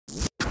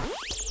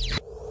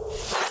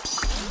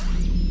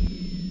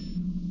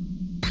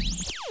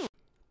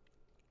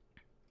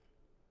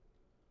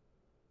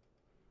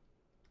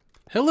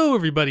Hello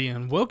everybody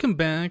and welcome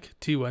back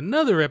to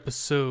another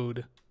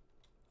episode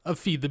of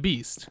Feed the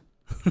Beast.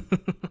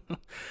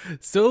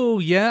 So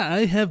yeah,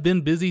 I have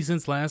been busy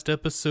since last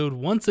episode.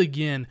 Once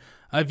again,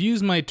 I've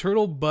used my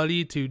turtle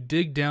buddy to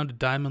dig down to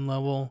diamond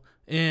level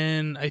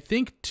in I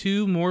think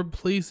 2 more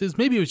places.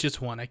 Maybe it was just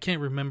 1, I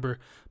can't remember.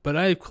 But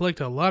I have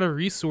collected a lot of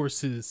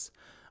resources.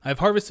 I've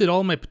harvested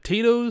all my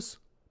potatoes,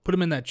 put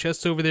them in that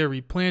chest over there,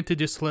 replanted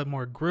just to let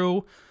more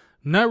grow.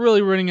 Not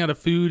really running out of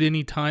food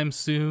anytime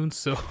soon,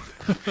 so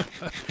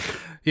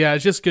yeah,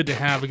 it's just good to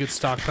have a good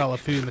stockpile of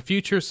food in the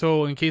future,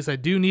 so in case I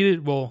do need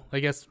it, well, I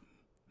guess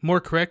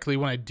more correctly,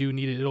 when I do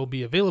need it, it'll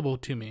be available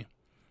to me.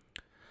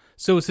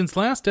 So since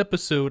last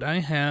episode, I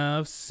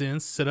have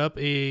since set up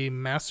a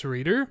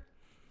macerator,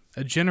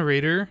 a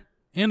generator,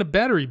 and a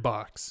battery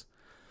box.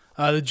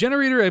 The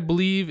generator, I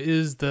believe,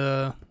 is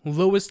the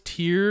lowest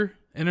tier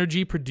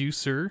energy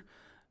producer.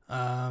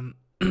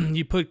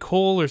 You put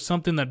coal or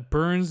something that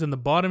burns in the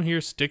bottom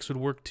here. Sticks would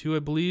work too, I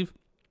believe.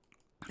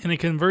 And it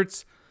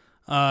converts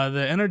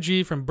the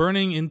energy from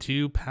burning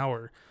into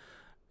power.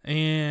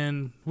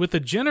 And with a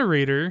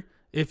generator,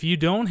 if you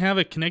don't have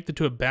it connected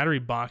to a battery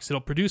box,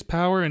 it'll produce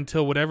power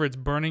until whatever it's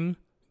burning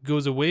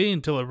goes away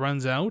until it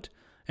runs out.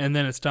 And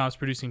then it stops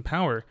producing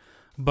power.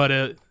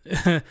 But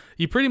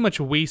you pretty much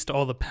waste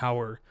all the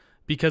power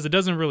because it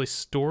doesn't really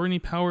store any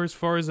power as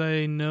far as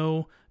I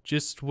know.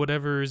 Just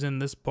whatever is in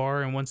this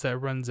bar, and once that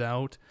runs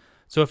out.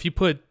 So if you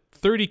put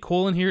 30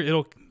 coal in here,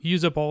 it'll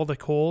use up all the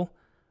coal.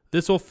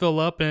 This will fill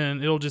up and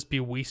it'll just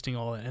be wasting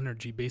all the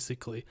energy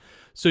basically.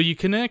 So you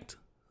connect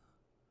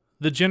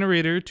the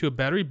generator to a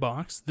battery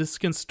box. This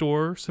can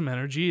store some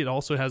energy. It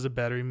also has a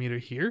battery meter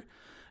here.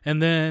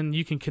 And then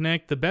you can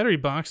connect the battery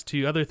box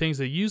to other things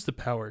that use the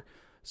power.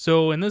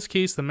 So in this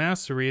case, the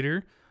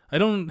macerator, I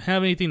don't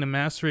have anything to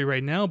macerate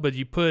right now, but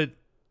you put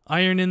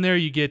iron in there,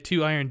 you get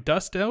 2 iron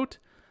dust out.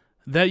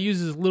 That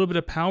uses a little bit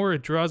of power.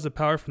 It draws the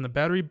power from the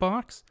battery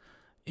box.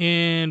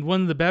 And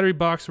when the battery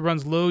box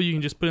runs low, you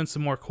can just put in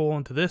some more coal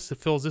into this. It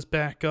fills this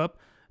back up.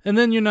 And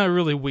then you're not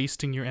really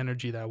wasting your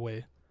energy that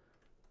way.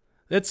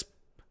 That's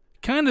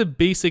kind of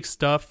basic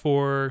stuff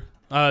for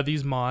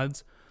these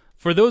mods.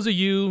 For those of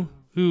you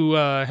who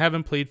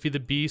haven't played Feed the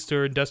Beast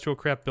or Industrial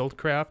Craft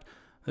Buildcraft,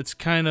 that's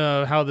kind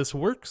of how this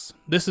works.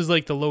 This is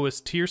like the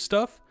lowest tier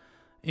stuff.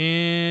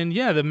 And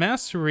yeah, the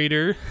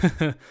macerator,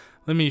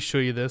 let me show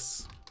you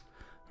this.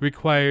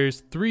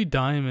 Requires 3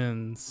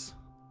 diamonds.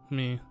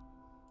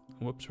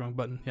 Whoops, wrong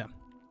button. Yeah.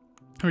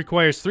 It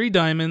requires 3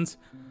 diamonds,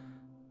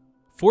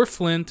 4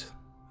 flint.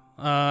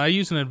 I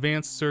use an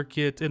advanced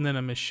circuit and then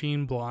a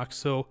machine block.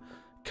 So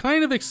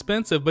kind of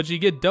expensive, but you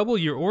get double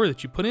your ore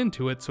that you put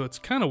into it. So it's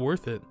kind of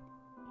worth it.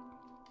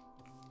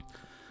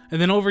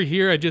 And then over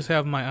here, I just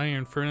have my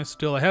iron furnace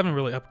still. I haven't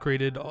really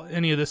upgraded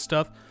any of this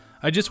stuff.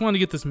 I just wanted to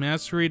get this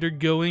macerator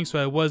going so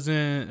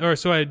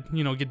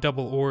I'd, get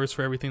double ores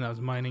for everything that I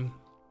was mining.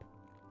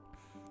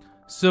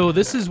 So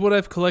this is what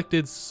I've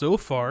collected so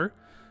far.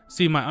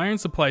 See, my iron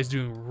supply is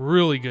doing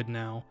really good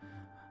now.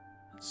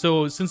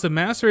 So since the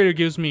macerator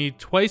gives me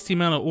twice the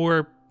amount of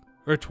ore,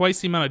 or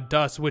twice the amount of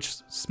dust, which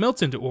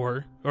smelts into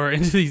ore, or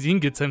into these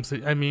ingots,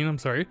 I'm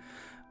sorry.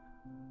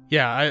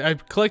 Yeah,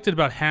 I've collected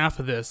about half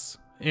of this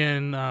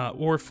in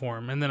ore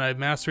form, and then I've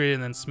macerated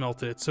and then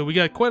smelted it. So we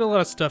got quite a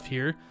lot of stuff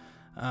here.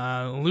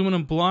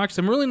 Aluminum blocks.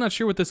 I'm really not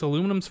sure what this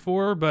aluminum's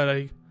for, but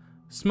I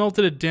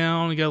smelted it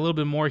down. I got a little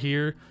bit more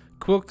here.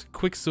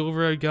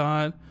 Quicksilver I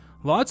got.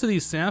 Lots of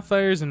these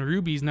sapphires and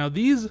rubies. Now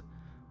these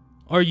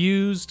are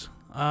used,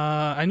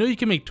 I know you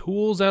can make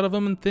tools out of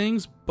them and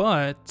things,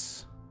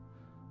 but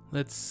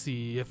let's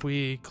see, if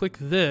we click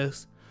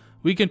this,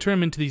 we can turn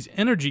them into these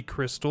energy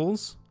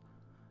crystals,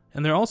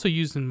 and they're also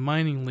used in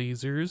mining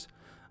lasers.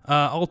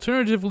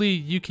 Alternatively,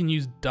 you can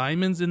use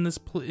diamonds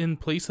in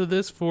place of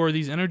this for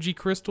these energy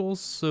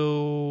crystals,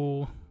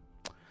 so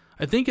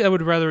I think I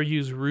would rather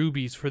use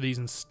rubies for these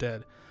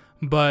instead.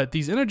 But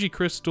these energy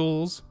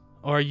crystals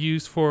are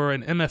used for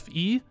an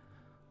MFE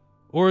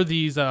or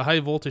these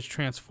high voltage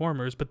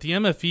transformers. But the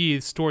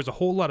MFE stores a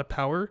whole lot of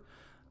power.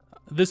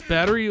 This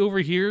battery over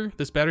here,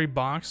 this battery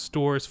box,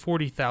 stores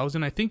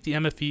 40,000. I think the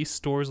MFE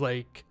stores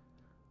like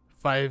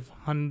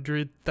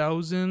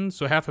 500,000,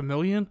 so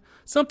 500,000,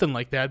 something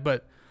like that.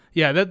 But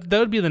yeah, that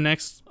would be the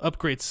next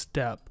upgrade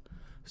step.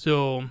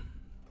 So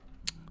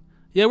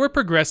yeah, we're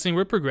progressing,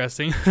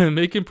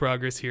 making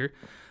progress here.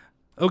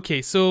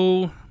 Okay,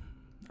 so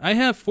I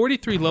have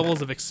 43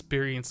 levels of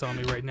experience on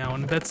me right now,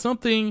 and that's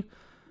something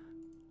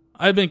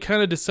I've been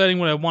kind of deciding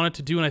what I wanted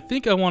to do, and I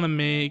think I want to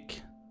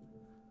make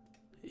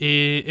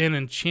an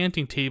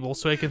enchanting table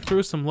so I can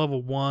throw some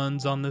level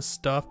 1s on this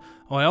stuff.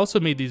 Oh, I also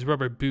made these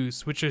rubber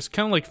boots, which is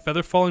kind of like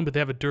feather falling, but they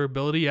have a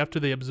durability. After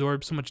they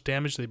absorb so much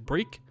damage, they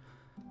break.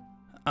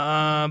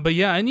 But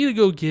yeah, I need to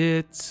go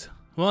get,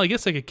 well, I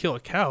guess I could kill a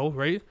cow,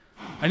 right?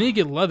 I need to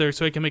get leather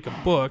so I can make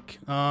a book.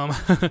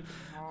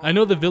 I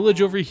know the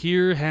village over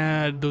here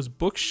had those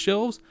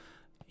bookshelves,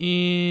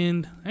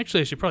 and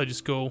actually I should probably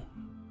just go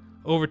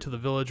over to the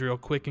village real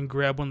quick and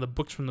grab one of the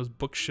books from those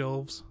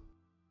bookshelves.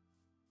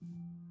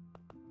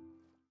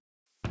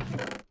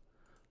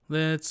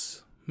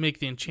 Let's make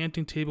the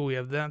enchanting table. We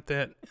have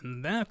that,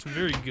 and that.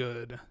 Very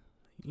good.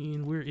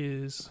 And where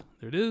is...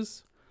 There it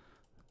is.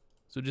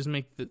 So just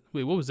make the...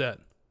 Wait, what was that?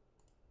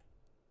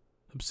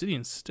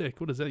 Obsidian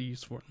stick. What is that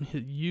used for? Let me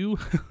hit U.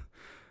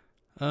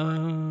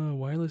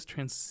 Wireless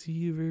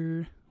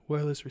transceiver.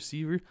 Wireless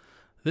receiver.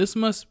 This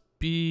must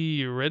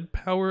be red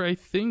power, I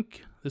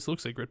think. This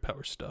looks like red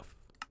power stuff.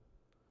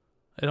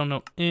 I don't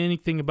know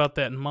anything about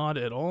that mod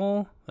at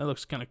all. That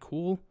looks kind of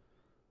cool.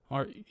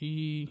 Our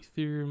E03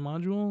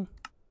 module.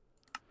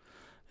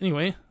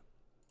 Anyway,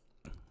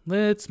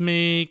 let's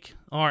make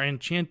our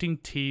enchanting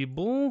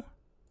table.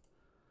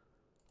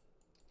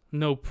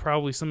 No,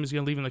 probably somebody's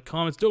going to leave in the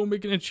comments, don't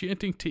make an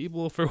enchanting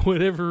table for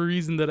whatever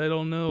reason that I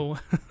don't know.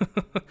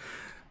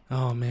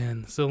 Oh,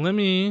 man. So let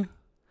me...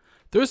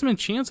 There's some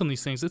enchants on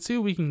these things. Let's see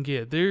what we can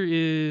get. There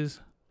is...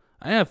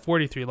 I have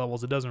 43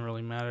 levels. It doesn't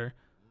really matter.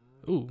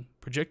 Ooh,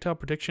 projectile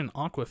protection,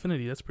 aqua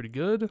affinity. That's pretty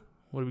good.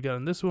 What do we got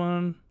on this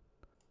one?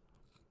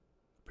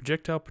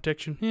 Projectile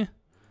protection. Yeah.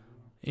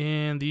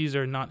 And these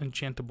are not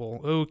enchantable.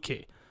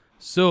 Okay.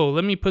 So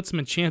let me put some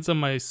enchants on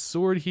my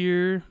sword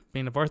here.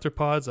 Bane of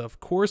Arthropods. Of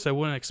course, I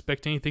wouldn't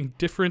expect anything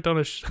different on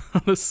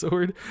a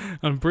sword.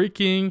 On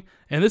breaking.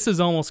 And this is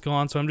almost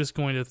gone, so I'm just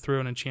going to throw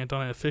an enchant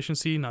on it.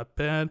 Efficiency, not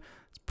bad.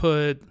 Let's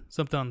put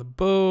something on the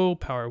bow.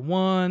 Power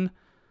 1.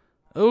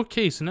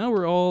 Okay, so now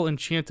we're all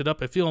enchanted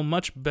up. I feel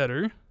much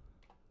better.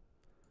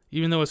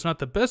 Even though it's not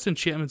the best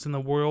enchantments in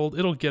the world,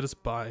 it'll get us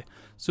by.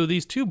 So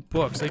these 2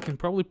 books, I can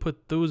probably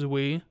put those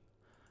away.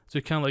 So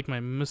kind of like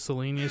my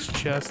miscellaneous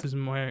chest is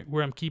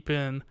where I'm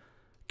keeping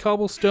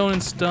cobblestone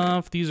and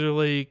stuff. These are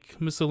like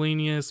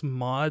miscellaneous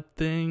mod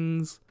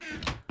things.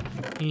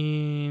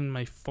 And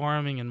my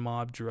farming and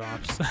mob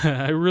drops.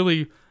 I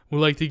really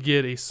would like to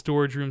get a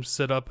storage room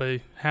set up.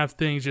 I have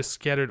things just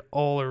scattered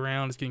all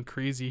around. It's getting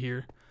crazy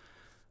here.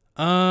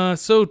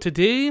 So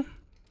today,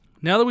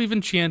 now that we've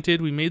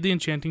enchanted, we made the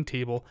enchanting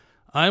table,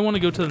 I want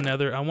to go to the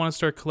nether. I want to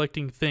start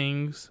collecting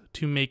things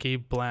to make a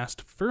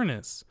blast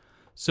furnace.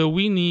 So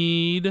we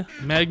need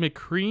magma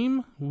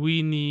cream,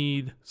 we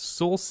need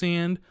soul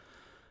sand,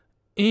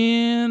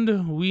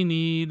 and we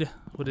need,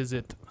 what is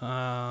it?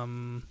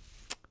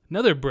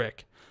 Nether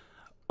brick.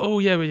 Oh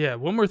yeah,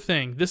 one more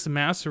thing. This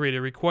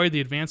macerator required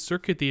the advanced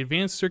circuit. The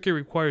advanced circuit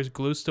requires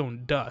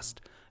glowstone dust.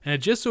 And it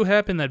just so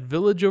happened that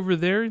village over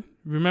there,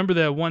 remember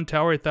that one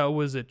tower I thought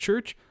was a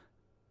church?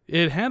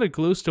 It had a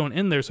glowstone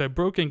in there, so I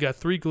broke it and got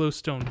 3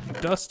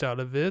 glowstone dust out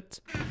of it.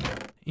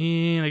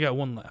 And I got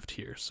 1 left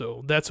here.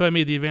 So that's why I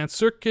made the advanced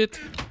circuit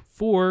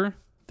for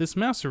this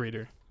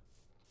macerator.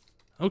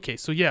 Okay,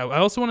 so yeah, I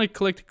also want to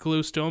collect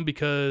glowstone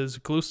because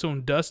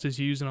glowstone dust is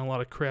used in a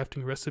lot of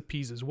crafting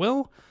recipes as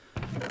well.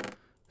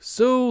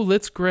 So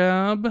let's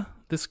grab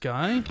this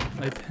guy.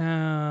 I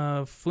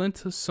have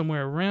flint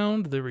somewhere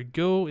around. There we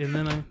go. And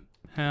then I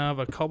have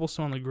a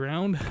cobblestone on the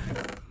ground.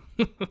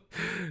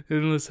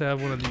 And let's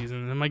have one of these.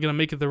 And am I going to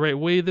make it the right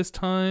way this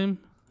time?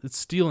 It's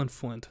steel and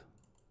flint.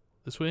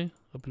 This way?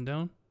 Up and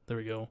down? There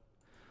we go.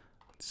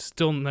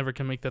 Still never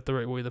can make that the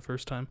right way the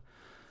first time.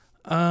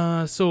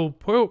 So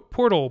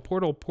portal.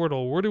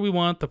 Where do we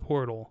want the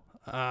portal?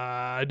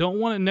 I don't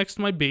want it next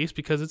to my base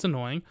because it's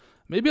annoying.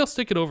 Maybe I'll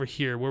stick it over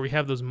here where we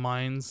have those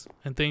mines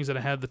and things that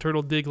I had the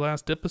turtle dig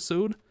last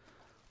episode.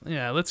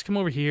 Yeah, let's come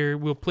over here.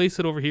 We'll place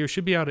it over here.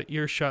 Should be out of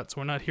earshot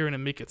so we're not hearing it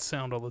make it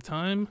sound all the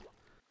time.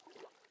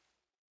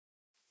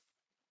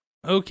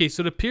 Okay, so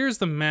it appears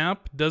the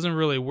map doesn't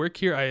really work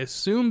here. I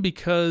assume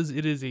because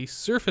it is a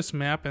surface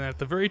map and at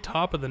the very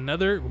top of the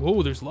nether...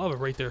 Whoa, there's lava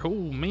right there.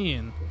 Oh,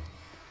 man.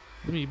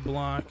 Let me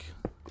block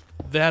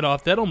that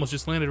off. That almost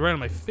just landed right on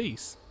my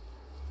face.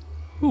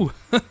 Ooh.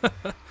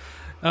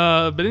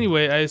 But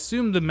anyway, I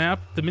assume the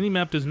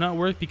mini-map does not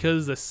work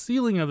because the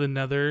ceiling of the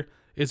nether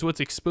is what's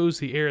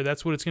exposed to the air.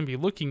 That's what it's going to be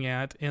looking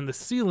at, and the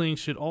ceiling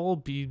should all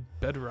be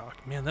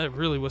bedrock. Man, that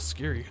really was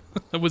scary.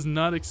 I was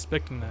not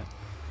expecting that.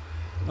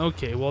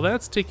 Okay, well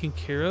that's taken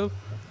care of.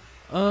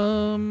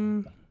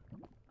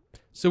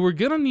 So we're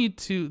gonna need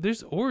to...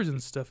 There's ores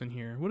and stuff in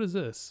here. What is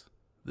this?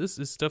 This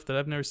is stuff that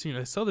I've never seen.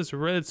 I saw this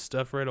red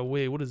stuff right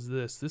away. What is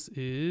this? This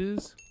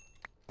is...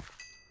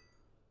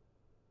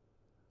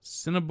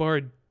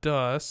 Cinnabar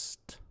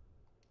dust.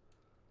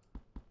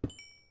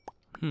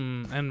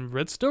 And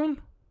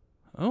redstone?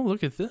 Oh,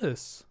 look at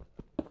this.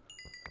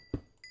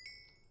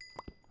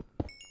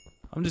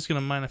 I'm just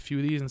gonna mine a few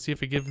of these and see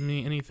if it gives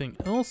me anything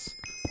else.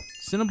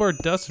 Cinnabar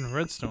dust and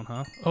redstone,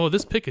 huh? Oh,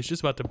 this pick is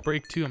just about to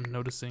break too, I'm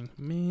noticing.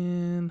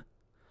 Man.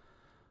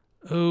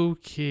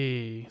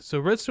 Okay. So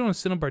redstone and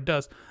cinnabar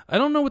dust. I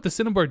don't know what the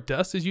cinnabar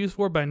dust is used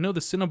for, but I know the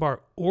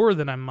cinnabar ore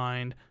that I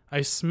mined,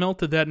 I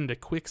smelted that into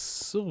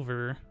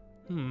quicksilver.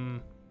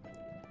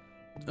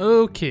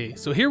 Okay,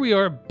 so here we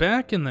are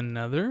back in the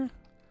nether.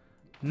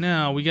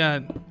 Now, we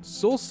got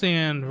soul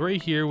sand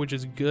right here, which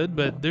is good,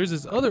 but there's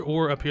this other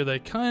ore up here that I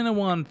kind of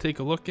want to take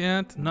a look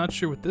at. Not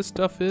sure what this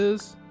stuff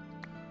is.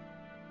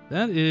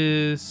 That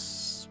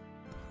is...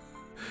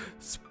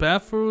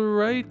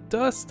 Sphalerite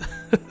dust?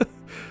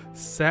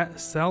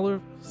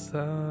 Sphalerite.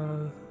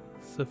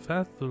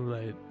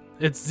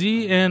 It's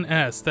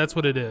ZNS. That's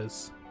what it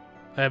is.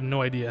 I have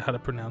no idea how to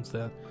pronounce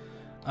that.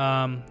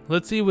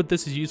 Let's see what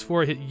this is used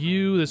for. I hit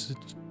U. This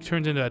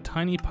turns into a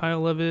tiny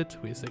pile of it.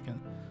 Wait a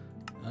second.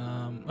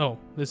 Oh,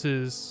 this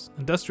is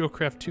Industrial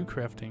Craft 2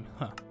 crafting.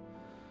 Huh.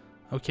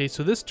 Okay,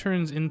 so this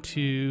turns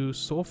into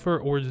sulfur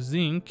or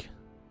zinc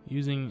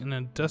using an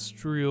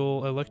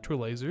industrial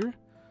electrolyzer.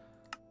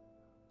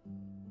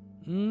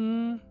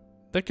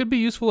 That could be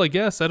useful, I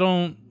guess. I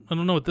don't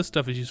know what this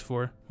stuff is used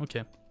for.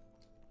 Okay.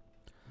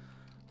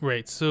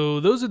 Right, so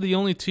those are the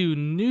only two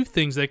new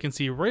things I can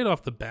see right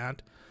off the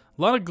bat.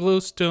 A lot of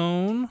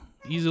glowstone,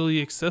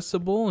 easily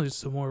accessible. There's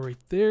some more right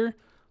there.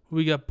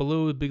 We got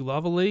below the big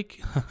lava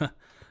lake.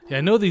 Yeah,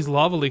 I know these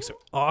lava lakes are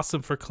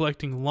awesome for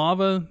collecting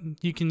lava.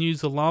 You can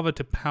use the lava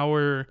to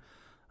power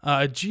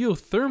a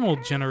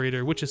geothermal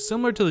generator, which is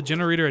similar to the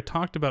generator I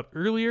talked about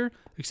earlier,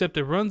 except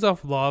it runs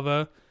off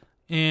lava,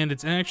 and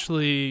it's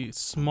actually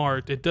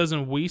smart. It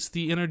doesn't waste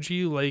the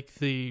energy like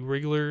the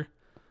regular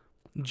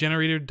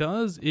generator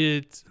does.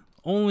 It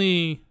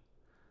only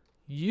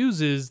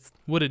uses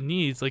what it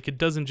needs. Like, it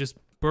doesn't just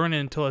burn it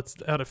until it's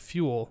out of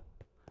fuel.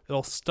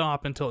 It'll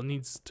stop until it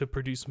needs to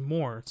produce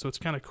more, so it's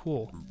kind of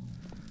cool.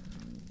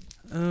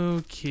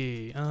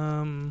 Okay,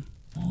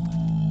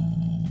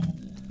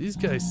 these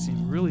guys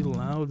seem really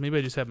loud. Maybe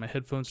I just have my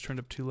headphones turned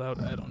up too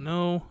loud. I don't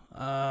know.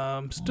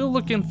 I'm still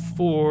looking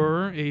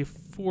for a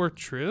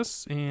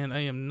fortress, and I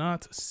am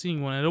not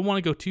seeing one. I don't want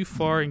to go too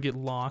far and get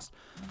lost.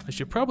 I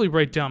should probably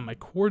write down my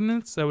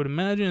coordinates. I would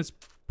imagine it's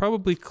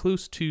probably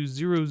close to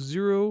 0,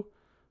 0.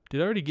 Did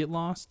I already get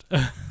lost?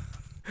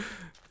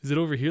 Is it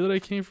over here that I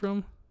came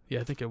from? Yeah,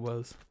 I think it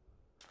was.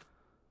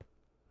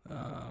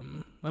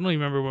 I don't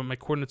even remember what my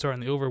coordinates are in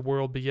the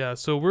overworld, but yeah,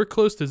 so we're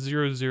close to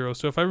 0, 0.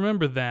 So if I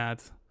remember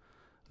that,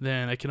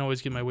 then I can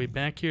always get my way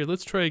back here.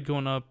 Let's try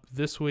going up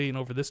this way and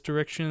over this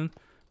direction.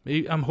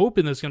 Maybe, I'm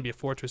hoping there's going to be a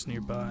fortress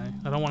nearby.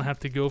 I don't want to have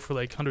to go for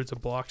like hundreds of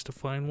blocks to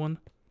find one.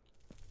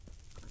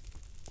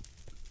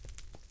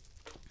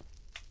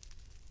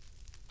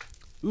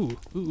 Ooh,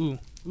 ooh, ooh,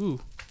 ooh.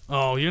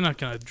 Oh, you're not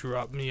going to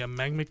drop me a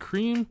magma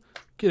cream?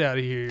 Get out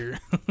of here.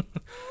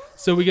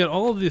 So we got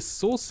all of this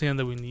soul sand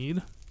that we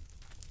need.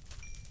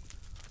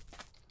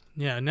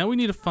 Yeah, now we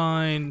need to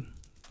find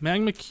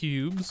magma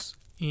cubes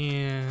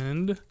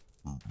and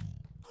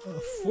a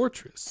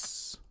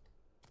fortress.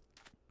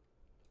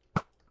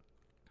 Come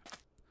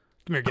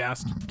here,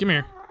 Ghast. Come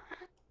here.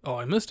 Oh,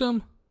 I missed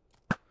him.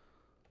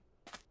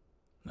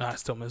 I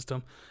still missed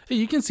him. Hey,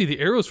 you can see the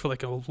arrows for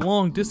like a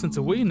long distance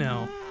away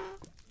now.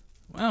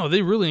 Wow,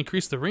 they really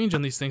increased the range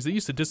on these things. They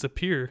used to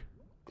disappear.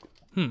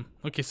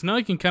 Okay, so now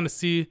I can kind of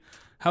see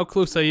how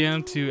close I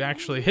am to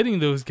actually hitting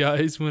those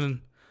guys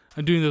when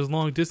I'm doing those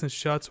long distance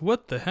shots.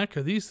 What the heck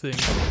are these things?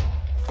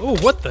 Oh,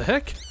 what the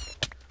heck?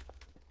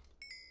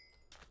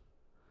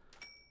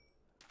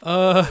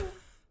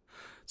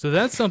 So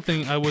that's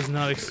something I was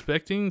not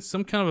expecting.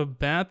 Some kind of a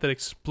bat that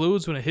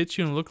explodes when it hits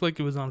you and looked like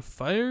it was on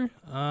fire.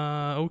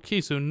 Okay,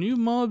 so new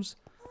mobs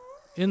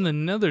in the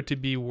nether to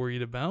be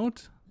worried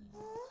about.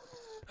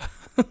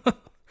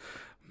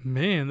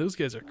 Man, those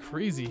guys are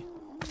crazy.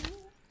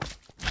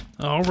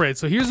 Alright,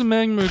 so here's a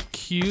magma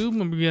cube.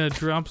 I'm gonna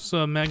drop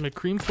some magma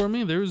cream for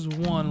me. There's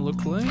one,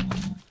 look like.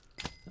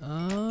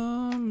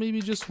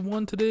 Maybe just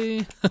one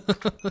today.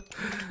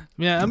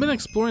 Yeah, I've been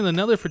exploring the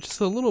nether for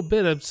just a little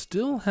bit. I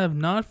still have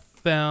not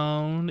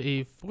found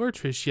a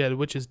fortress yet,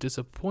 which is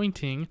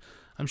disappointing.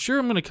 I'm sure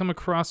I'm gonna come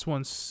across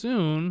one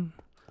soon.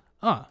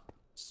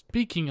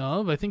 Speaking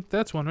of, I think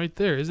that's one right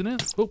there, isn't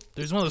it? Oh,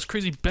 there's one of those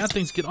crazy bat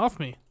things. Get off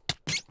me.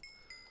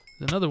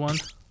 There's another one.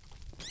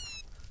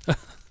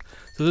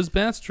 So those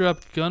bats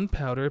dropped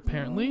gunpowder,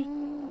 apparently.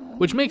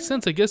 Which makes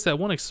sense, I guess that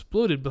one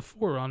exploded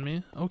before on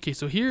me. Okay,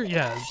 so here,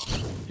 yeah,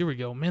 here we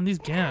go. Man, these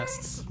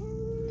ghasts.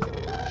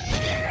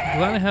 I'm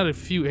glad I had a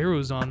few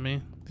arrows on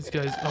me. These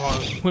guys,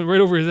 oh, went right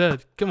over his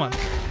head. Come on.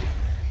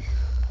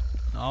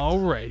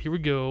 Alright, here we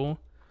go.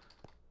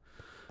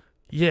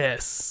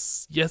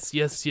 Yes, yes,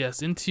 yes,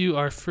 yes. Into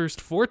our first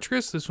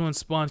fortress. This one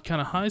spawned kind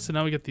of high, so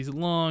now we got these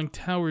long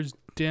towers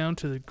down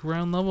to the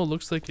ground level.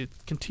 Looks like it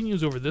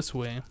continues over this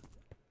way.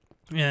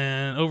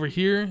 And over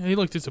here, hey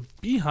look, there's a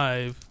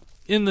beehive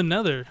in the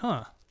nether,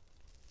 huh?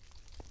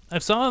 I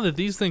saw that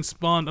these things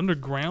spawned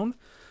underground.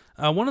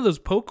 One of those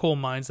poke hole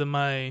mines that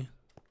my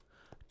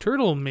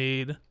turtle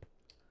made.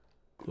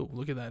 Oh,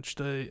 look at that.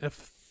 Should I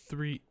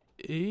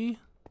F3A?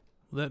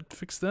 Will that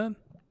fix that?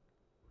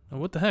 Oh,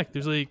 what the heck?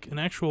 There's like an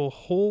actual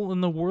hole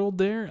in the world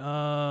there.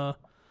 Huh.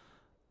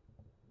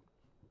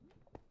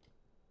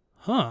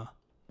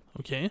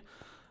 Okay.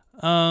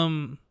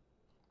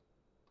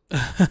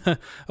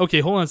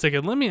 Okay, hold on a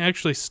second. Let me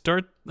actually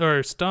stop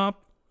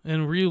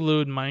and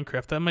reload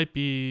Minecraft. That might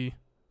be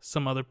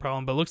some other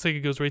problem, but it looks like it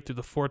goes right through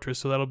the fortress,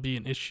 so that'll be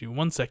an issue.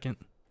 1 second.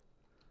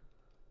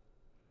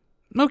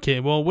 Okay,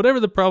 well,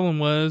 whatever the problem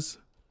was,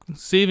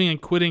 saving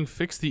and quitting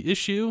fixed the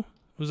issue.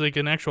 It was like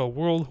an actual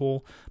world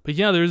hole. But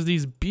yeah, there's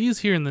these bees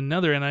here in the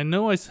nether, and I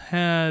know I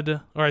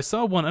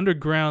saw one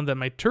underground that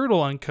my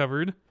turtle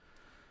uncovered.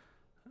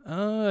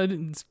 I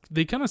didn't.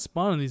 They kind of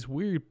spawn in these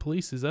weird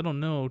places. I don't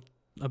know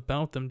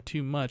about them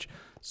too much.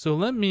 So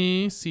let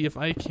me see if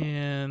I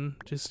can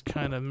just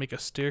kind of make a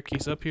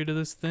staircase up here to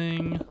this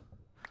thing.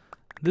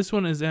 This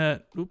one is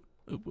at. Oop,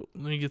 let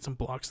me get some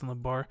blocks on the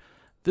bar.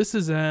 This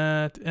is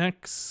at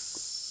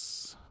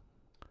X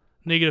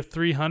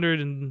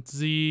 -300 and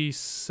Z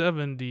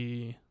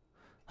 70.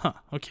 Huh.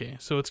 Okay.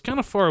 So it's kind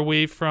of far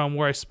away from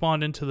where I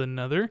spawned into the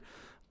Nether,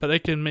 but I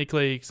can make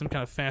like some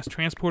kind of fast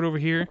transport over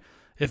here.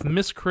 If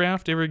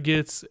Mistcraft ever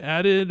gets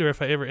added, or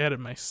if I ever add it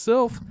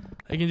myself,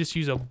 I can just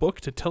use a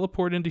book to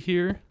teleport into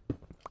here.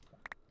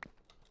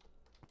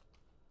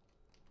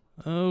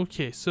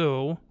 Okay,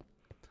 so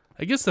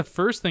I guess the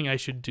first thing I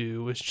should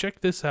do is check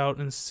this out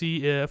and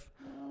see if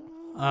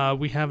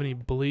we have any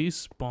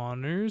blaze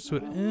spawners. So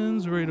it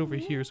ends right over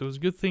here. So it was a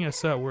good thing I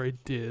saw it where I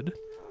did.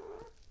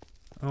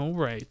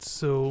 Alright,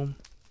 so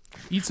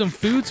eat some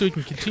food so we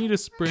can continue to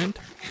sprint.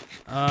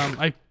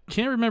 I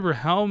can't remember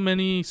how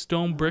many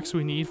stone bricks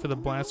we need for the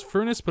blast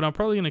furnace, but I'm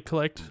probably going to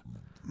collect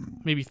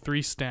maybe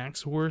 3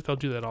 stacks worth. I'll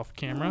do that off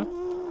camera.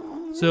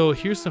 So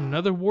here's some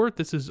nether wart.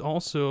 This is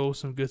also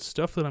some good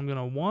stuff that I'm going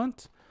to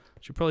want.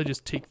 Should probably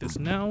just take this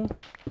now.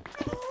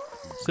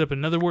 Set up a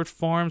nether wart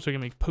farm so I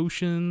can make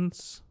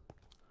potions.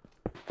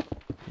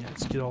 Yeah,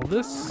 let's get all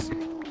this.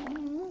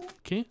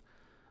 Okay.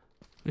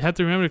 We have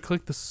to remember to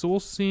collect the soul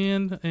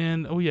sand,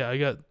 and oh yeah, I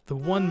got the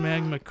 1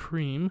 magma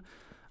cream.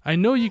 I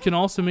know you can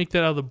also make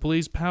that out of the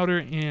blaze powder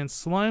and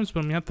slimes, but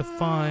I'm gonna have to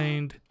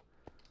find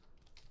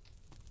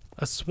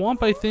a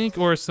swamp, I think,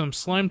 or some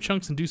slime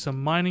chunks and do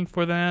some mining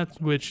for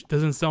that, which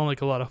doesn't sound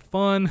like a lot of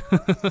fun.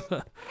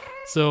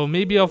 So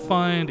maybe I'll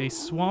find a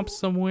swamp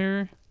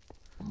somewhere.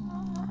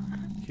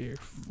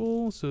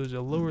 Careful, so there's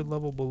a lower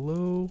level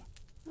below.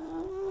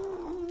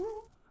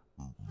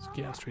 It's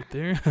gas right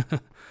there.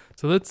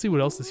 So let's see what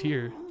else is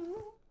here.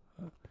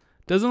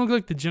 Doesn't look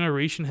like the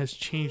generation has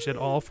changed at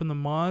all from the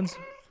mods,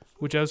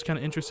 which I was kind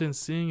of interested in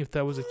seeing if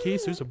that was the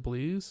case. There's a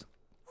blaze.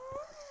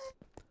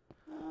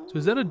 So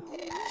is that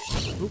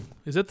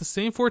is that the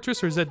same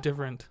fortress or is that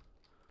different?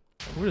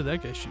 Where did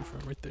that guy shoot from?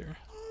 Right there.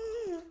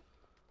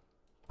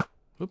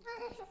 Oop,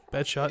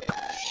 bad shot.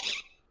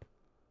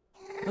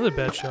 Another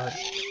bad shot.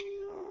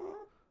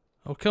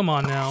 Oh, come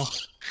on now.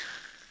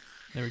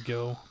 There we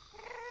go.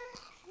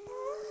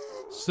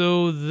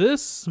 So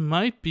this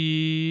might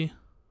be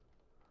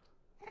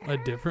a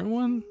different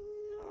one?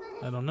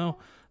 I don't know.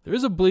 There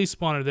is a blaze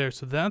spawner there,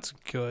 so that's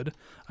good.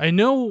 I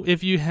know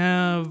if you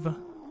have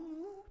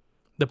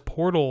the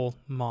portal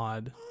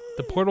mod,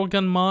 the portal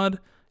gun mod,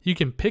 you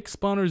can pick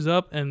spawners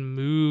up and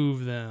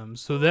move them.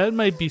 So that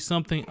might be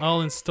something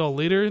I'll install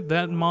later.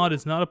 That mod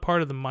is not a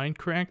part of the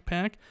Mindcrack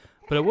pack,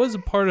 but it was a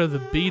part of the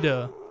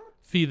beta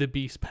Feed the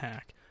Beast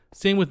pack.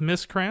 Same with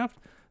Mistcraft.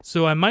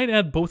 So I might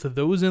add both of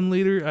those in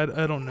later.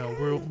 I don't know.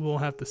 We'll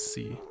have to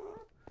see.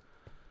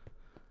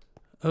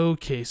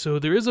 Okay, so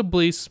there is a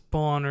blaze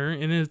spawner,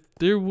 and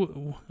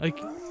I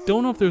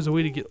don't know if there's a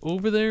way to get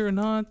over there or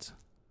not.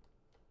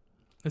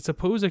 I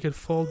suppose I could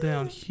fall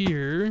down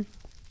here.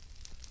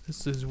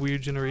 This is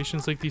weird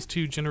generations, like these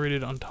two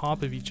generated on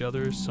top of each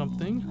other or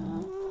something.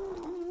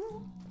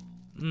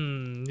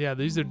 Yeah,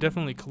 these are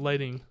definitely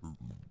colliding.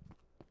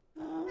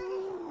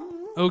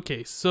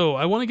 Okay, so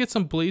I want to get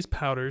some blaze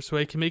powder so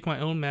I can make my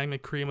own magma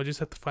cream. I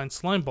just have to find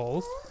slime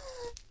balls,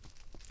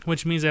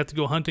 which means I have to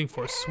go hunting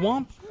for a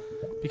swamp,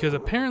 because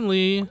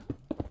apparently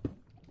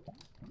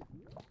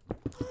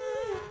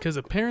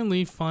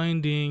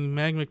finding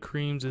magma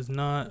creams is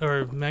not,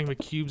 or magma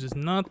cubes is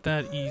not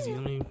that easy.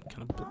 Let me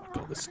kind of block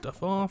all this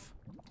stuff off.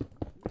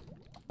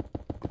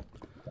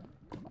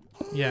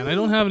 Yeah, and I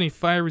don't have any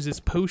fire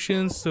resist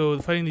potions, so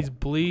fighting these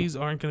blaze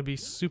aren't going to be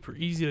super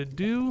easy to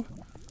do.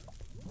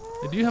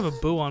 I do have a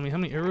bow on me. How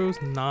many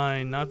arrows?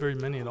 9. Not very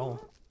many at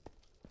all.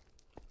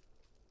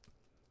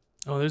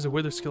 Oh, there's a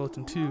wither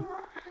skeleton too.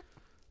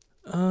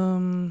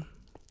 Let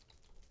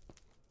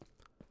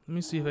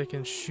me see if I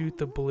can shoot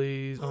the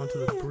blaze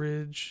onto the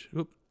bridge.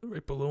 Oop,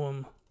 right below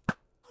him.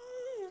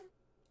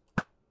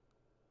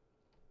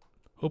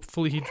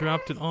 Hopefully he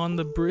dropped it on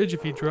the bridge,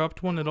 if he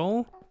dropped one at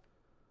all.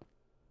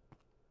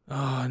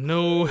 Ah,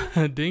 no.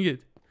 Dang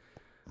it.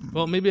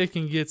 Well, maybe I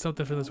can get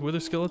something from this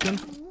wither skeleton.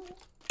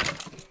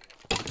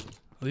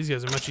 Well, these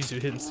guys are much easier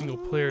to hit in single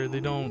player. They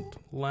don't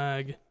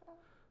lag.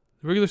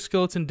 The regular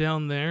skeleton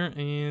down there,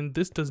 and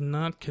this does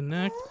not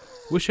connect.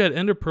 Wish I had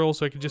ender pearl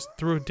so I could just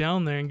throw it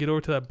down there and get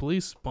over to that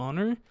blaze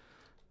spawner.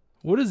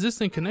 What is this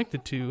thing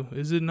connected to?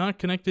 Is it not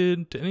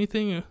connected to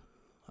anything?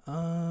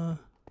 Doesn't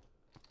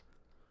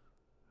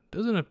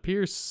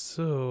appear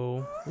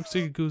so. Looks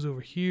like it goes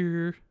over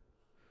here.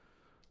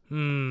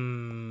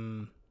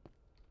 There's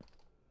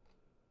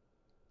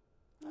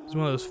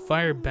one of those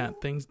fire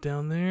bat things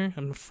down there.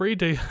 I'm afraid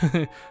to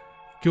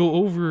go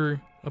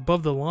over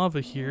above the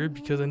lava here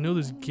because I know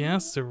there's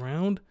gas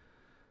around.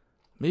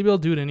 Maybe I'll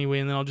do it anyway,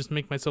 and then I'll just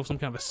make myself some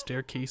kind of a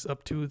staircase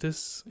up to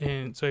this,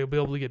 and so I'll be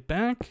able to get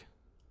back.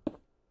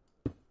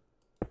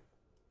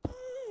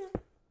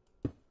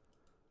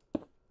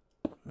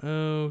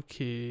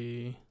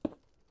 Okay.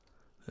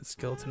 That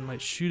skeleton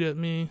might shoot at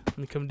me. Let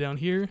me come down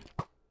here.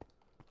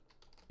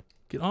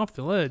 Get off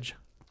the ledge.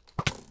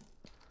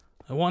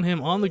 I want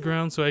him on the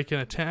ground so I can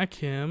attack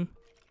him.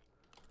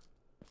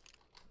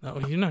 No,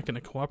 you're not going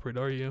to cooperate,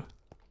 are you?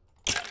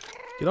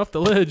 Get off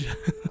the ledge.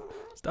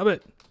 Stop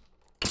it.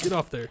 Get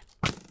off there.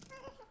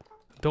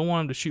 Don't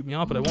want him to shoot me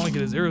off, but I want to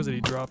get his arrows that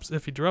he drops,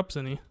 if he drops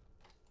any.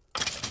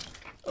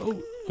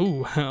 Oh,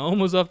 ooh,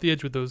 almost off the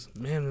edge with those.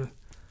 Man,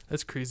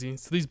 that's crazy.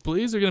 So these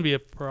blades are going to be a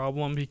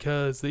problem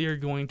because they are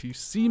going to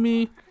see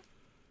me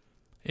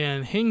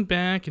and hang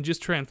back and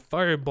just try and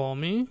fireball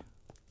me.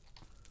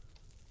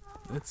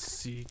 Let's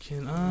see,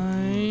 can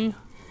I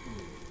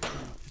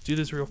do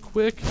this real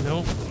quick?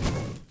 Nope.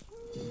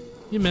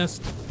 You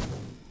missed.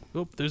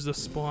 Oh, there's the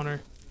spawner.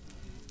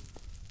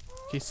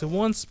 Okay, so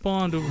one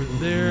spawned over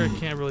there. I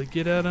can't really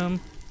get at him.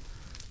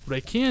 What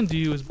I can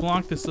do is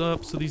block this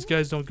up so these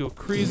guys don't go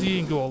crazy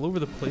and go all over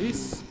the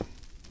place.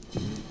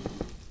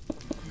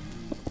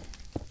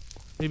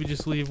 Maybe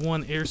just leave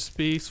one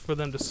airspace for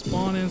them to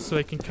spawn in so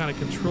I can kind of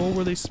control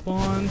where they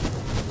spawn.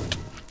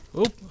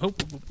 Oh,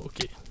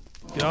 okay.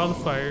 Get out of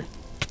the fire.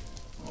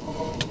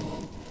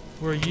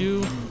 Where are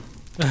you?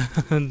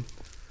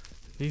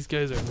 These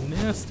guys are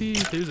nasty.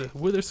 There's a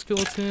wither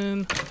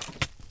skeleton.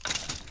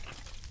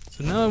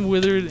 So now I'm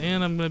withered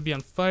and I'm going to be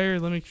on fire.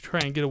 Let me try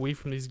and get away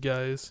from these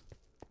guys.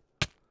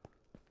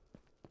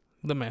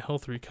 Let my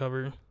health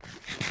recover.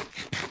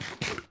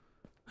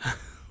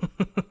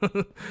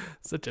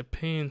 Such a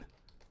pain.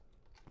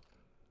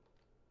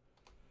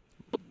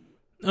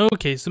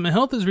 Okay, so my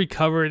health is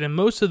recovered and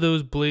most of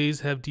those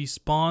blazes have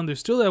despawned.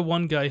 There's still that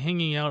one guy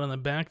hanging out on the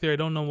back there. I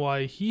don't know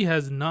why he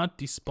has not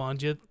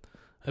despawned yet.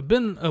 I've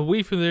been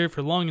away from there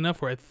for long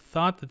enough where I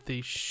thought that they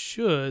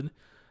should.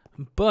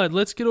 But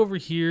let's get over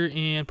here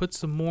and put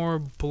some more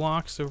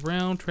blocks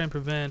around. Try and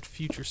prevent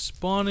future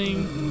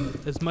spawning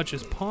as much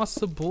as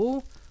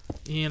possible.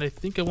 And I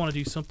think I want to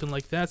do something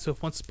like that. So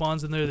if one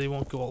spawns in there, they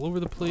won't go all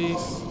over the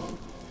place.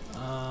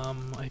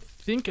 I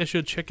think I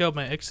should check out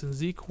my X and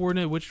Z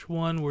coordinate. Which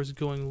one was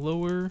going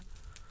lower?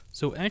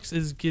 So X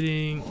is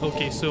getting...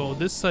 Okay, so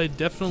this side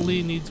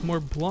definitely needs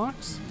more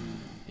blocks.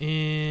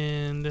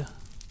 And...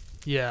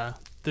 yeah,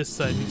 this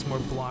side needs more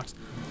blocks.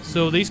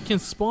 So they can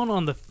spawn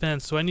on the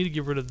fence, so I need to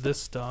get rid of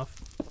this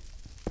stuff.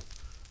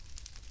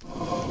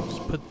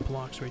 Just put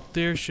blocks right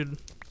there. Should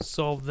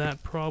solve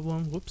that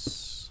problem.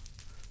 Whoops.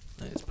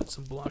 Let's put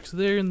some blocks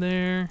there and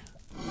there.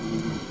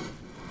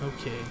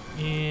 Okay,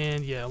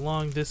 and yeah,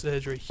 along this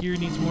edge right here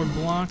needs more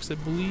blocks, I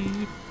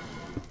believe.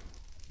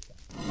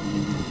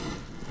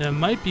 There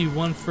might be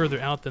one further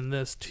out than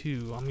this,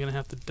 too. I'm gonna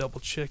have to double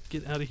check.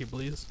 Get out of here,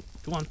 please.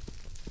 Come on.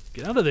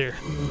 Get out of there.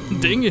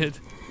 Dang it.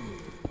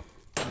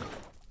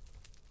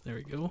 There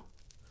we go.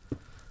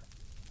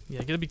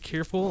 Yeah, I gotta be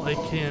careful. I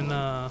can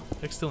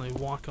accidentally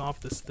walk off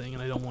this thing,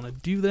 and I don't want to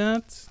do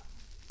that.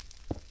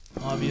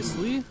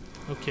 Obviously.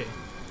 Okay.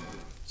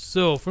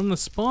 So, from the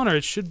spawner,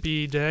 it should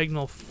be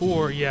diagonal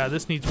 4. Yeah,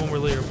 this needs one more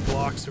layer of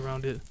blocks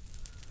around it.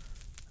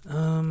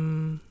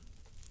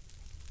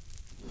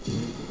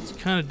 It's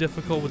kind of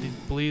difficult with these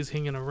blazes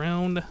hanging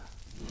around.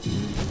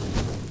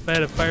 If I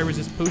had a fire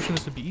resist potion,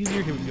 this would be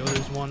easier. Here we go.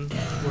 There's one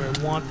where I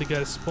want the guy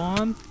to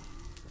spawn.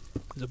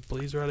 There's a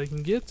blaze rod I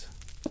can get.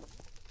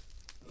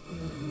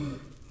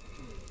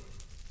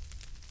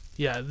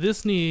 Yeah,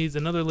 this needs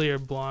another layer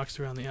of blocks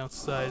around the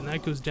outside, and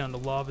that goes down to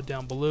lava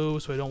down below,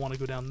 so I don't want to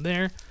go down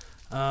there.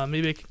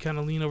 Maybe I can kind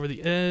of lean over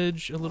the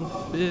edge a little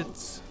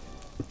bit.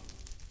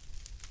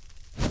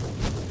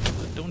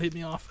 But don't hit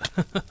me off.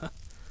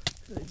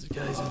 These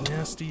guys are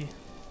nasty.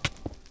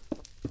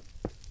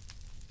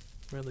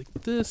 Right like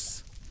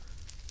this.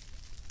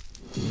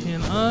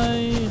 Can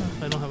I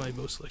don't have my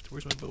bow selected.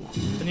 Where's my bow?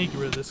 I need to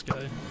get rid of this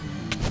guy.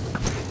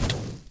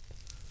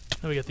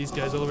 Now we got these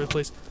guys all over the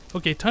place.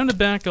 Okay, time to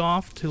back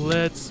off to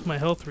let my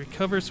health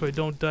recover so I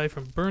don't die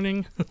from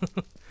burning.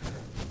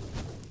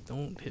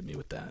 Don't hit me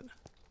with that.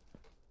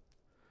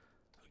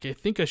 Okay, I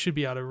think I should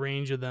be out of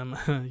range of them.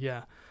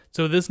 Yeah.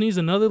 So this needs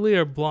another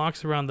layer of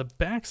blocks around the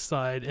back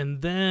side,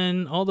 and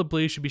then all the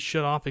blazes should be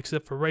shut off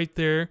except for right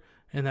there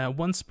and that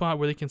one spot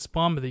where they can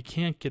spawn but they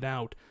can't get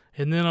out.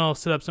 And then I'll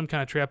set up some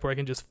kind of trap where I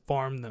can just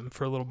farm them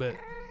for a little bit.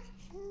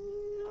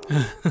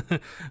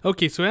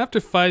 Okay, so after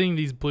fighting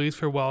these blazes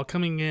for a while,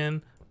 coming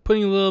in,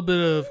 putting a little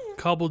bit of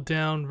cobble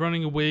down,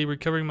 running away,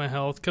 recovering my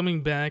health,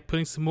 coming back,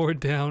 putting some more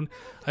down,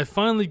 I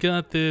finally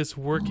got this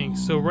working.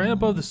 So right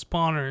above the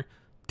spawner,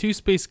 2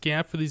 space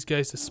gap for these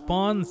guys to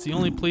spawn. It's the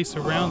only place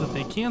around that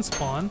they can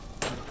spawn.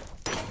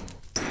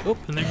 Oh,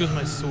 and there goes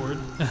my sword.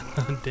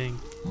 Dang.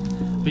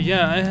 But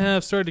yeah, I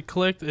have started to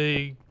collect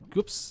a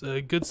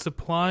good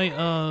supply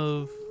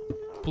of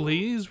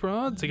blaze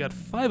rods. I got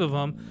 5 of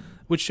them,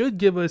 which should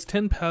give us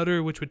 10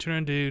 powder, which would turn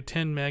into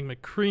 10 magma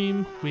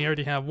cream. We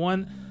already have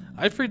 1.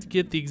 I forget to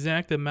get the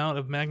exact amount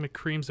of magma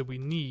creams that we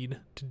need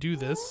to do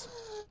this,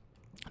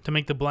 to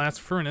make the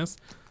blast furnace.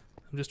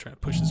 I'm just trying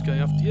to push this guy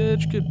off the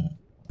edge.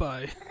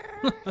 Goodbye.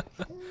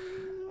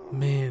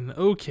 Man,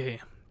 okay.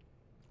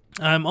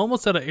 I'm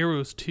almost out of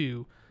arrows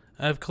too.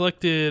 I've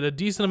collected a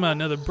decent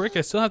amount of nether brick.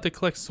 I still have to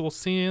collect soul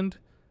sand.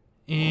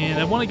 And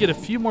I want to get a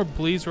few more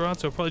blaze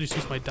rods, so I'll probably just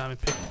use my diamond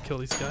pick to kill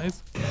these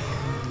guys. Yeah,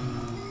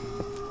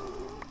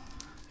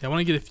 I want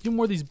to get a few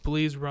more of these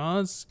blaze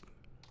rods.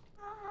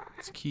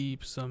 Let's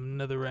keep some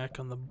netherrack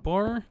on the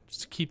bar.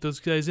 Just to keep those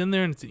guys in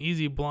there, and it's an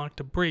easy block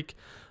to break.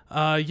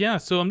 Yeah,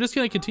 so I'm just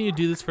going to continue to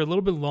do this for a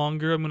little bit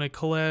longer. I'm going to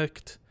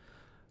collect,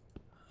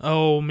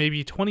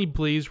 maybe 20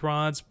 blaze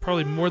rods.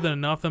 Probably more than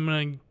enough. I'm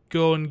going to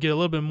go and get a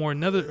little bit more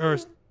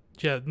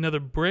nether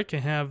brick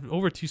and have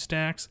over 2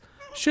 stacks.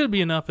 Should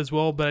be enough as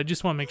well, but I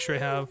just want to make sure I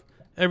have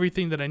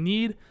everything that I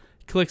need.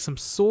 Collect some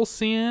soul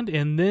sand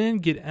and then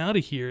get out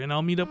of here, and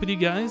I'll meet up with you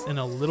guys in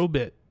a little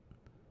bit.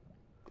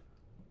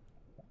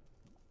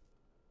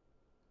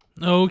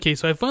 Okay,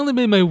 so I finally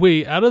made my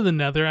way out of the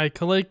nether. I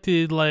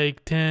collected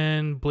like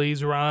 10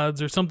 blaze rods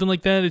or something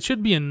like that. It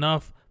should be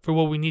enough for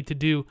what we need to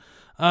do.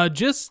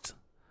 Just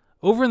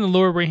over in the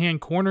lower right hand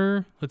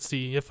corner, let's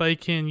see if I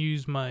can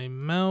use my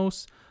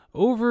mouse.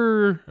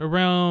 Over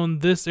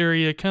around this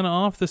area, kind of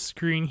off the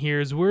screen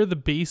here, is where the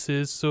base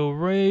is. So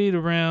right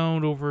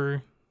around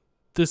over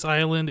this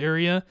island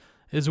area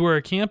is where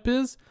our camp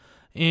is.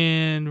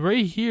 And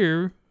right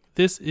here,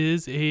 this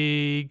is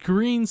a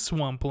green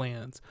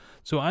swamplands.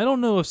 So I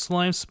don't know if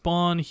slimes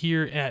spawn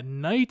here at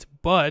night,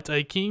 but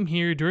I came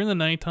here during the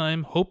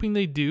nighttime hoping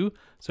they do,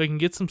 so I can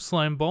get some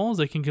slime balls.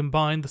 I can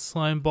combine the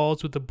slime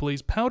balls with the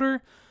blaze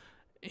powder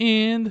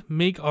and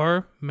make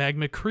our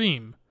magma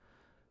cream.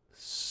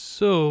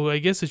 So I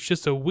guess it's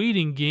just a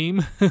waiting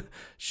game.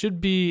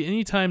 Should be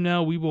anytime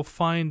now. We will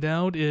find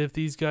out if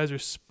these guys are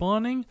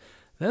spawning.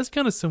 That's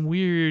kind of some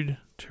weird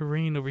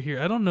terrain over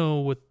here. I don't know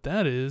what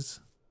that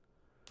is.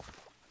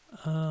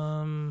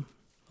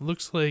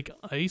 Looks like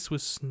ice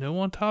with snow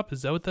on top.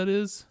 Is that what that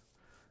is?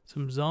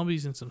 Some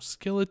zombies and some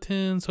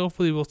skeletons.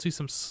 Hopefully we'll see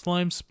some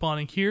slime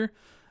spawning here.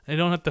 I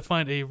don't have to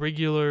find a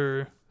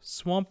regular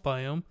swamp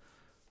biome.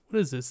 What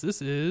is this?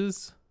 This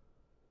is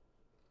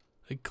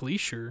a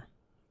glacier.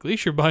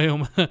 Glacier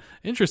biome.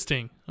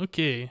 Interesting.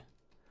 Okay.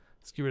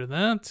 Let's get rid of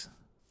that.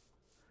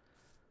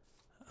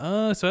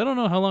 So I don't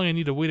know how long I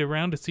need to wait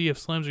around to see if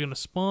slimes are going to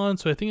spawn.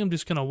 So I think I'm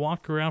just going to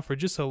walk around for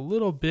just a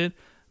little bit.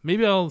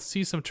 Maybe I'll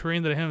see some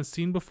terrain that I haven't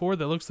seen before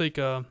that looks like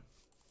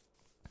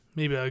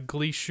maybe a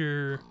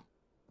glacier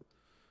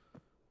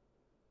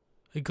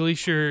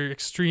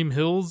extreme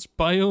hills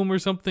biome or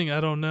something.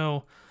 I don't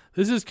know.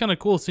 This is kind of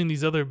cool seeing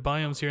these other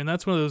biomes here. And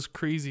that's one of those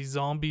crazy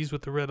zombies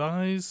with the red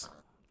eyes.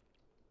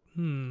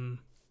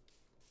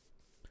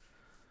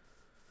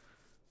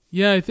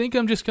 Yeah, I think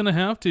I'm just going to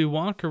have to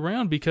walk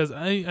around because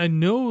I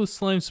know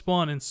slime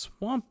spawn in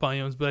swamp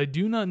biomes, but I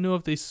do not know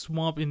if they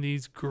swamp in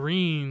these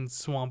green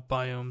swamp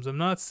biomes. I'm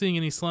not seeing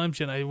any slimes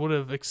yet. I would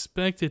have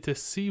expected to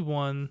see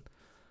one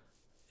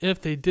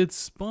if they did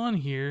spawn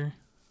here.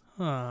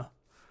 I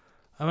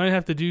might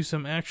have to do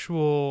some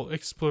actual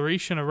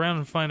exploration around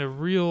and find a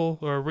real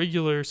or a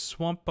regular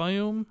swamp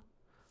biome.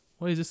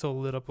 Why is this all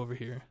lit up over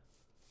here?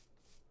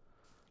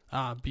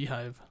 Ah,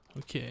 beehive.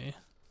 Okay.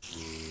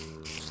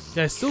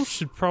 Yeah, I still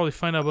should probably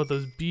find out about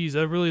those bees.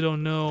 I really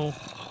don't know.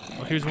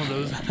 Oh, here's one of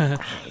those. I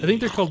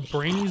think they're called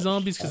brainy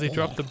zombies because they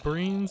drop the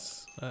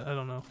brains. I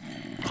don't know.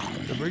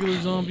 The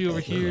regular zombie over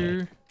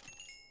here.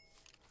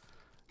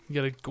 You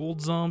got a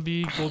gold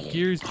zombie, gold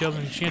gears, got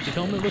an enchanted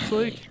helmet, looks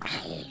like.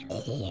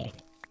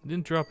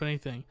 Didn't drop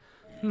anything.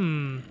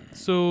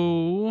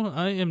 So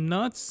I am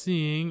not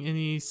seeing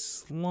any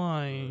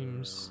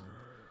slimes.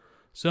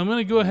 So I'm going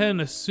to go ahead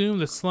and assume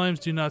that slimes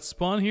do not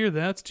spawn here.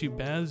 That's too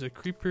bad. There's a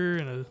creeper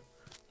and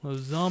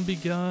those zombie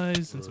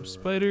guys and some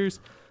spiders.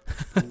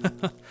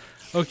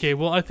 Okay,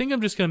 well, I think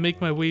I'm just going to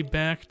make my way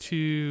back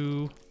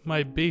to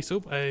my base.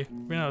 Oh, I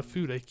ran out of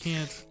food. I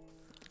can't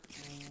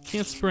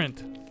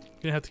sprint. I'm going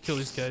to have to kill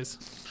these guys.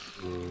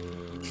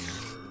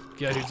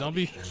 Get out of here,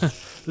 zombie.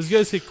 Those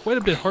guys hit quite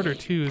a bit harder,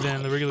 too,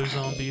 than the regular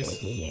zombies.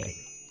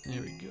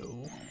 There we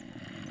go.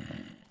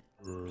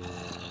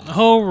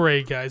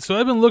 Alright guys, so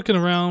I've been looking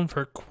around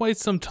for quite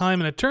some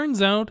time, and it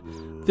turns out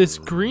this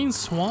green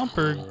swamp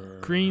or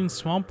green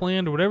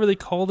swampland or whatever they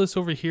call this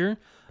over here,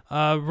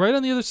 right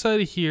on the other side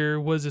of here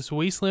was this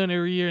wasteland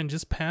area, and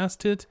just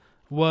past it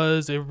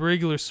was a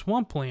regular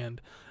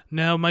swampland.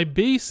 Now my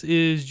base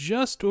is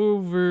just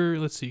over,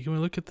 let's see, can we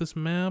look at this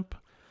map?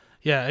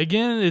 Yeah,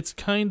 again, it's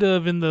kind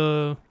of in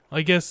the,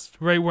 I guess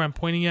right where I'm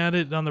pointing at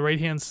it on the right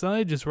hand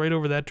side, just right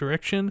over that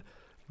direction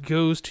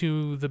goes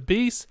to the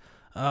base.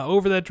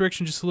 Over that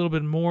direction just a little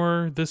bit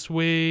more this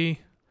way,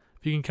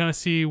 if you can kind of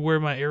see where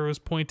my arrow is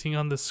pointing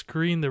on the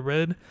screen, the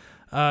red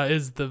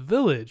is the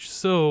village.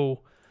 So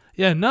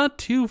yeah, not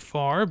too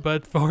far,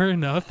 but far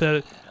enough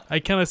that I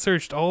kind of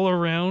searched all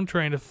around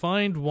trying to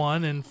find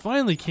one and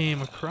finally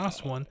came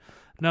across one.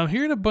 Now I'm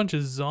hearing a bunch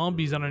of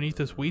zombies underneath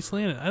this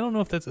wasteland, and I don't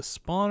know if that's a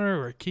spawner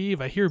or a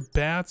cave. I hear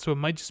bats, so it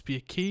might just be a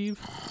cave.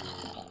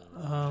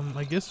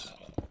 I guess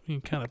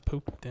you can kind of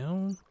poke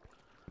down.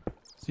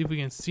 See if we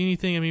can see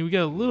anything. I mean, we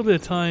got a little bit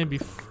of time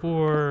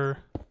before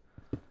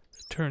it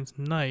turns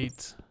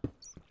night.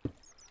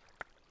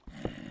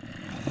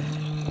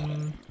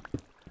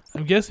 I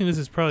I'm guessing this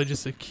is probably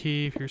just a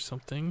cave or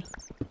something.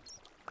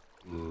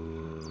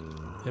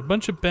 A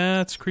bunch of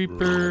bats,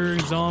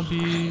 creepers,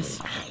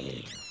 zombies.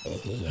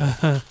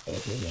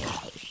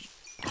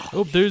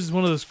 Oh, there's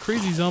one of those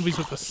crazy zombies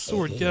with a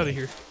sword. Get out of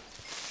here.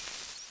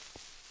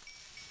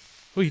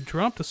 Oh, he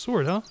dropped a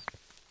sword, huh?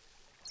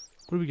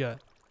 What do we got?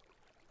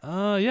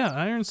 Yeah,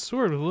 iron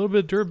sword with a little bit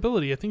of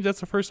durability. I think that's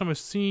the first time I've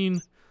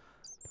seen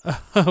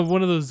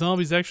one of those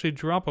zombies actually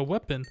drop a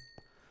weapon.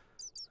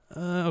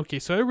 Okay,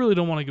 so I really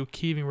don't want to go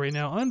caving right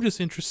now. I'm just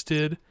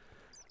interested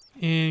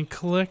in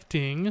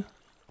collecting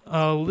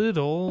a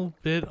little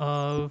bit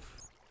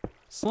of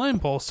slime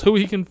balls so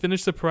we can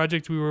finish the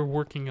project we were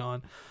working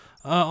on.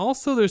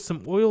 Also, there's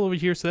some oil over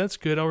here, so that's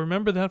good. I'll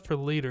remember that for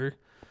later.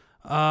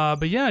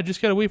 But yeah, I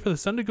just gotta wait for the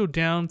sun to go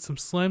down, some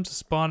slimes to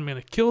spawn. I'm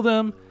gonna kill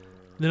them,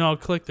 then I'll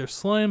collect their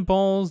slime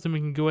balls, then we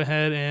can go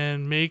ahead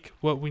and make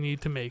what we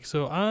need to make.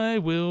 So I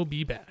will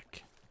be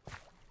back.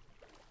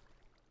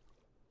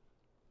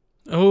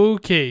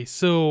 Okay,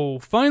 so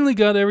finally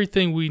got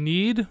everything we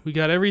need. We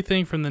got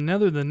everything from the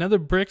nether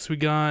bricks. We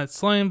got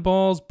slime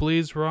balls,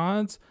 blaze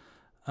rods.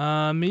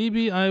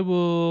 Maybe I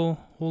will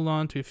hold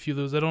on to a few of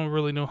those. I don't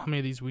really know how many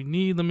of these we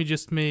need. Let me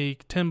just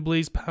make 10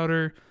 blaze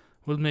powder.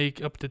 We'll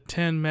make up to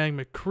 10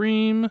 magma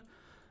cream.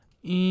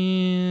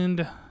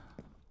 And I'm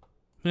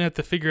gonna have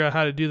to figure out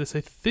how to do this.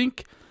 I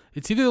think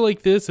it's either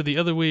like this or the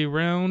other way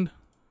around.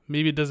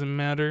 Maybe it doesn't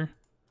matter.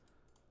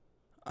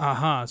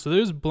 Aha, so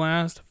there's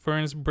blast,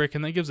 furnace, brick,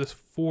 and that gives us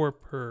 4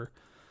 per.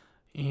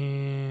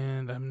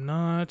 And I'm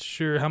not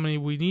sure how many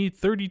we need.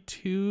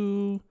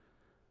 32.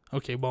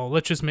 Okay, well,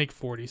 let's just make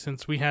 40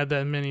 since we had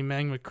that many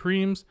magma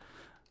creams.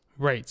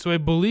 Right, so I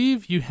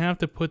believe you have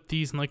to put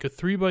these in like a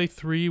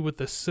 3x3 with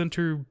the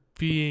center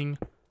being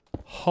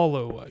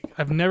hollow.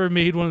 I've never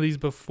made one of these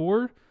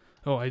before.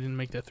 Oh, I didn't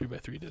make that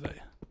 3x3, did I?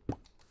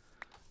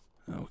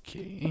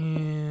 Okay,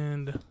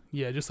 and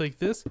yeah, just like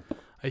this.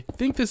 I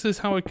think this is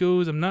how it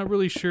goes. I'm not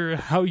really sure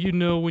how you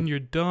know when you're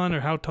done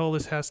or how tall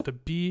this has to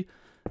be.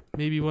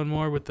 Maybe one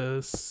more with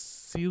the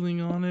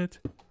ceiling on it.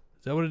 Is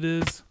that what it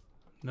is?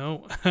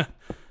 No.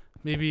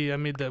 Maybe I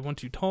made that one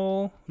too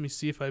tall. Let me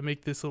see if I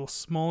make this a little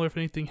smaller if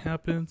anything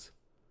happens.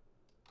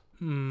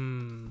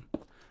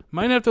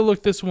 Might have to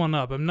look this one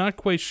up. I'm not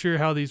quite sure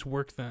how these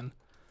work then.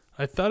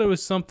 I thought it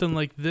was something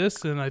like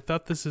this, and I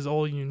thought this is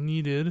all you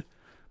needed.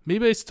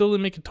 Maybe I still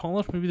didn't make it tall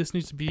enough. Maybe this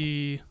needs to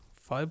be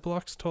 5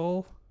 blocks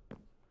tall.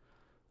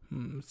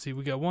 Let's see,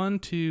 we got 1,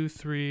 2,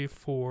 3,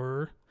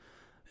 4.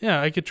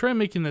 Yeah, I could try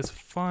making this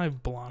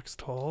 5 blocks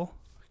tall.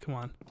 Come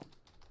on.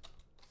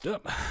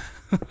 Yep.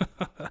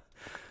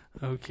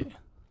 Okay.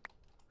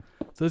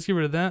 So let's get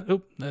rid of that.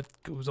 Oh, that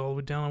goes all the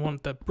way down. I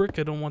want that brick.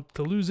 I don't want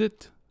to lose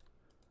it.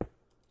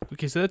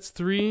 Okay, so that's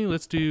 3.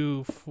 Let's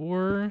do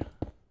 4.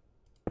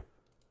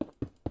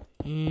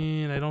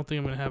 And I don't think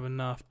I'm going to have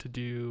enough to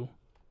do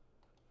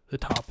the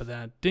top of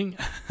that. Ding.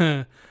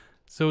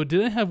 So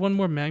did I have one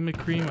more magma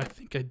cream? I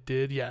think I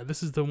did. Yeah,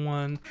 this is the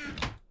one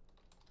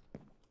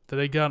that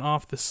I got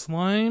off the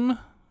slime.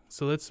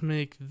 So let's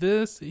make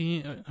this.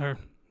 The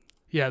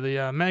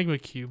magma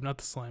cube, not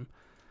the slime.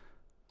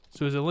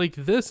 So is it like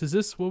this? Is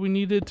this what we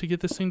needed to get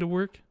this thing to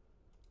work?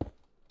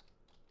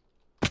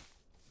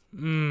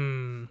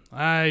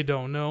 I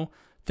don't know.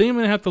 I think I'm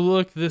going to have to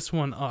look this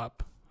one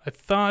up. I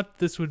thought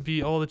this would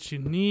be all that you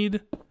need.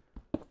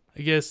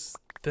 I guess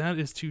that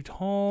is too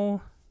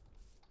tall.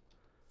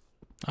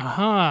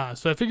 Aha,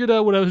 so I figured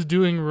out what I was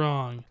doing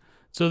wrong.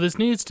 So this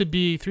needs to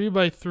be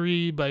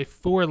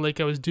 3x3x4 like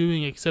I was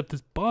doing, except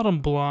this bottom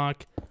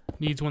block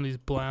needs one of these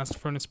blast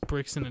furnace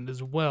bricks in it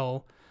as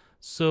well.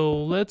 So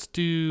let's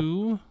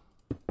do...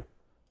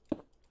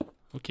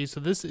 Okay, so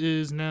this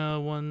is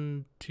now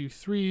 1, 2,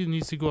 3. It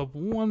needs to go up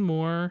one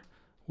more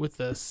with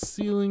a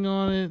ceiling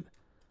on it.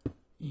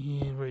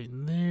 And right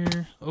in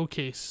there.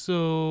 Okay,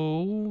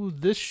 so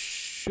this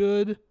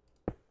should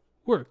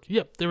work.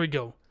 Yep, there we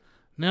go.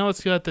 Now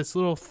it's got this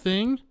little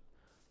thing.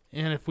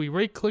 And if we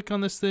right click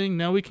on this thing,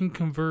 now we can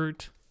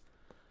convert,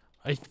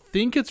 I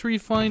think it's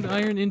refined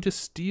iron into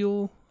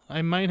steel.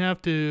 I might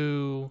have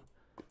to...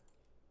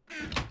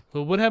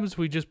 Well, what happens if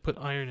we just put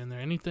iron in there?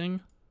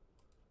 Anything?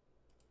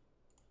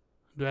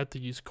 Do I have to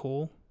use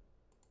coal?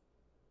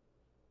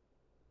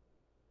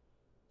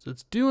 So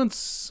it's doing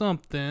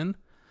something.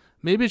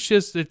 Maybe it's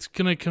just, it's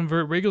going to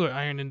convert regular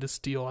iron into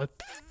steel. I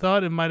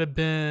thought it might have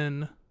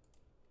been...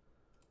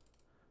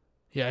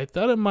 Yeah, I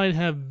thought it might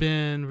have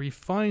been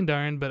refined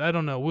iron, but I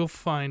don't know. We'll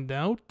find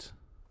out.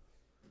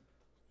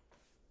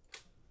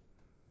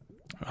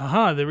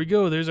 Aha, there we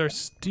go. There's our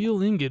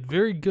steel ingot.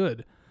 Very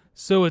good.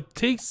 So it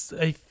takes,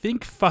 I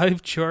think,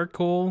 5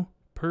 charcoal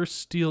per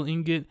steel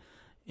ingot.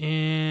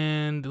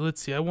 And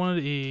let's see, I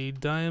wanted a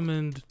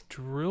diamond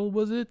drill,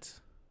 was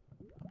it?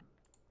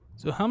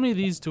 So how many of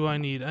these do I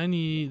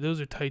need? Those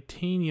are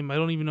titanium. I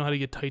don't even know how to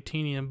get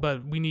titanium,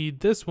 but we need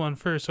this one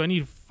first. So I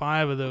need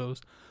 5 of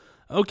those.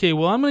 Okay,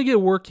 well, I'm going to get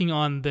working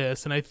on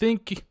this, and I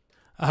think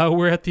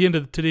we're at the end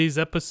of today's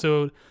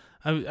episode.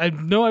 I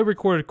know I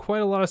recorded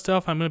quite a lot of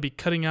stuff. I'm going to be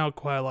cutting out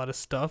quite a lot of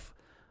stuff.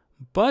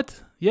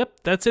 But, yep,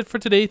 that's it for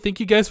today.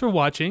 Thank you guys for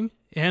watching,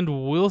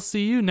 and we'll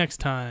see you next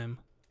time.